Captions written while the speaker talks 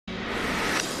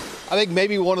I think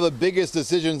maybe one of the biggest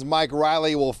decisions Mike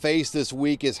Riley will face this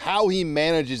week is how he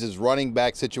manages his running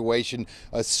back situation,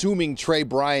 assuming Trey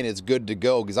Bryant is good to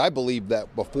go, because I believe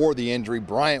that before the injury,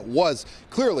 Bryant was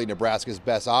clearly Nebraska's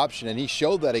best option, and he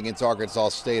showed that against Arkansas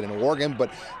State and Oregon. But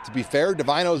to be fair,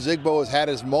 Devine Ozigbo has had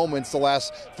his moments the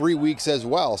last 3 weeks as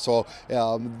well. So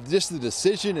just the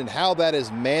decision and how that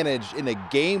is managed in a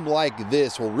game like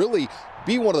this will really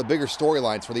be one of the bigger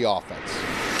storylines for the offense.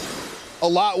 A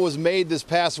lot was made this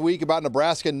past week about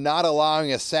Nebraska not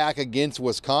allowing a sack against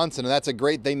Wisconsin, and that's a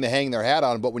great thing to hang their hat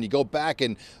on. But when you go back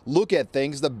and look at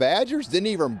things, the Badgers didn't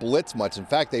even blitz much. In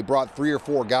fact, they brought 3 or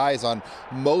 4 guys on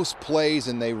most plays,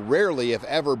 and they rarely, if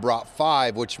ever, brought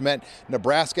 5, which meant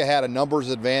Nebraska had a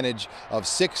numbers advantage of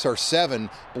 6 or 7,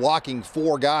 blocking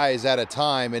 4 guys at a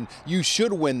time, and you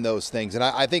should win those things. And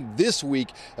I think this week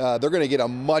they're going to get a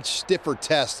much stiffer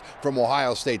test from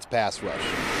Ohio State's pass rush.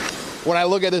 When I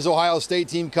look at this Ohio State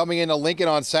team coming into Lincoln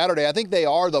on Saturday, I think they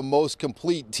are the most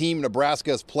complete team Nebraska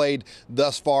has played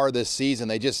thus far this season.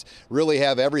 They just really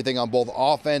have everything on both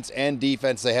offense and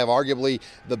defense. They have arguably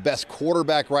the best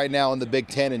quarterback right now in the Big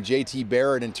Ten in JT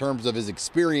Barrett in terms of his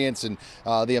experience and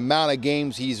the amount of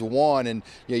games he's won. And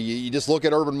you just look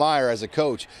at Urban Meyer as a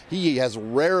coach. He has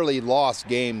rarely lost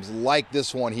games like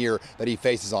this one here that he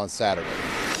faces on Saturday.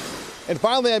 And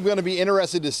finally, I'm going to be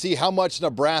interested to see how much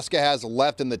Nebraska has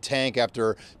left in the tank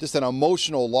after just an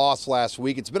emotional loss last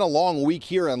week. It's been a long week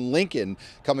here in Lincoln,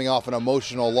 coming off an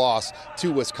emotional loss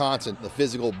to Wisconsin, the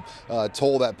physical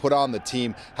toll that put on the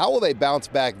team. How will they bounce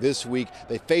back this week?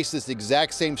 They faced this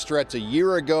exact same stretch a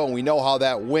year ago, and we know how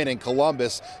that went in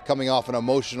Columbus, coming off an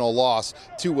emotional loss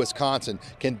to Wisconsin.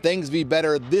 Can things be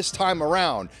better this time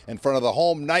around in front of the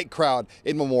home night crowd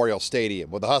in Memorial Stadium?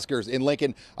 With the Huskers in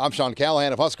Lincoln, I'm Sean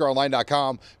Callahan of HuskerOnline.com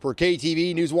for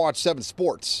KTV News Watch 7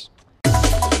 Sports.